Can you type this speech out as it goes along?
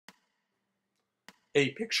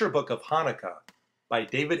A Picture Book of Hanukkah by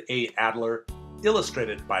David A. Adler,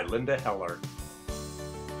 illustrated by Linda Heller.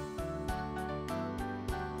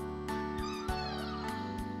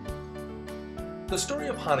 The story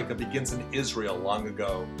of Hanukkah begins in Israel long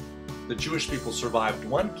ago. The Jewish people survived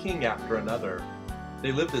one king after another.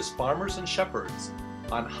 They lived as farmers and shepherds.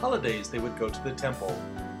 On holidays, they would go to the temple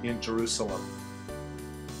in Jerusalem.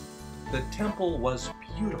 The temple was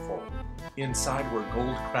beautiful. Inside were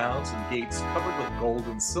gold crowns and gates covered with gold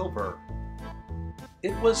and silver.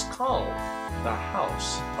 It was called the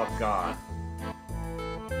House of God.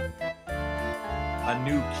 A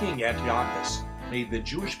new king, Antiochus, made the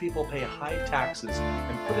Jewish people pay high taxes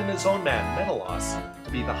and put in his own man, Menelaus,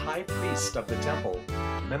 to be the high priest of the temple.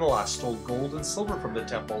 Menelaus stole gold and silver from the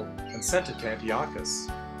temple and sent it to Antiochus.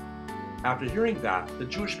 After hearing that, the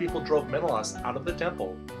Jewish people drove Menelaus out of the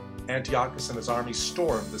temple. Antiochus and his army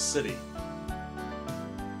stormed the city.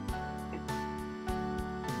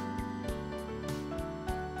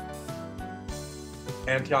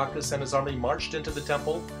 Antiochus and his army marched into the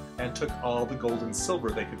temple and took all the gold and silver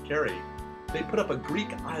they could carry. They put up a Greek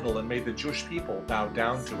idol and made the Jewish people bow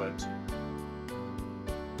down to it.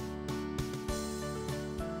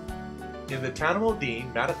 In the town of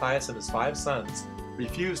Modin, Mattathias and his 5 sons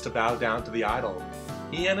refused to bow down to the idol.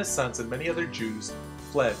 He and his sons and many other Jews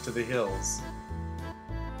fled to the hills.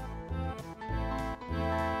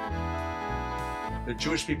 The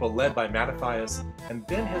Jewish people, led by Mattathias and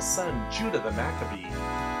then his son Judah the Maccabee,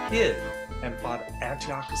 hid and fought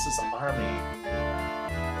Antiochus' army.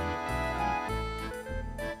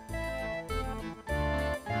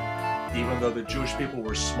 Even though the Jewish people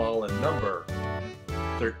were small in number,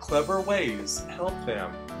 their clever ways helped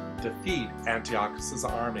them defeat Antiochus'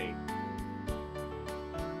 army.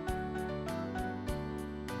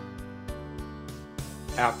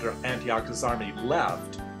 After Antiochus' army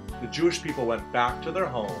left, the Jewish people went back to their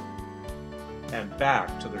home and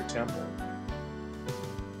back to their temple.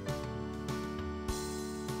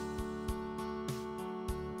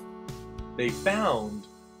 They found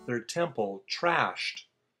their temple trashed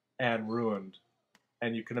and ruined,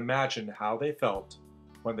 and you can imagine how they felt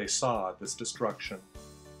when they saw this destruction.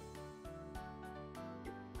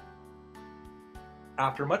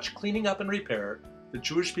 After much cleaning up and repair, the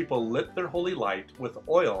Jewish people lit their holy light with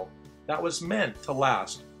oil that was meant to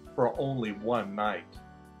last for only one night.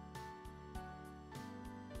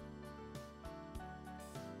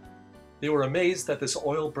 They were amazed that this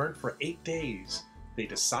oil burned for 8 days. They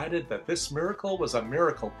decided that this miracle was a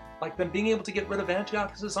miracle, like them being able to get rid of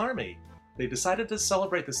Antiochus' army. They decided to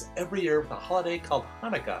celebrate this every year with a holiday called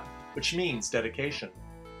Hanukkah, which means dedication.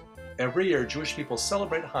 Every year, Jewish people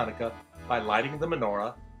celebrate Hanukkah by lighting the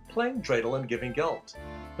menorah, playing dreidel, and giving gelt.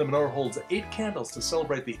 The menorah holds 8 candles to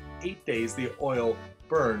celebrate the 8 days the oil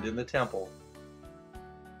burned in the temple.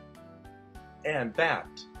 And that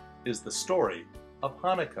is the story of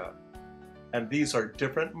Hanukkah. And these are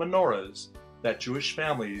different menorahs that Jewish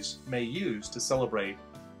families may use to celebrate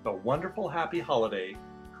the wonderful happy holiday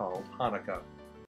called Hanukkah.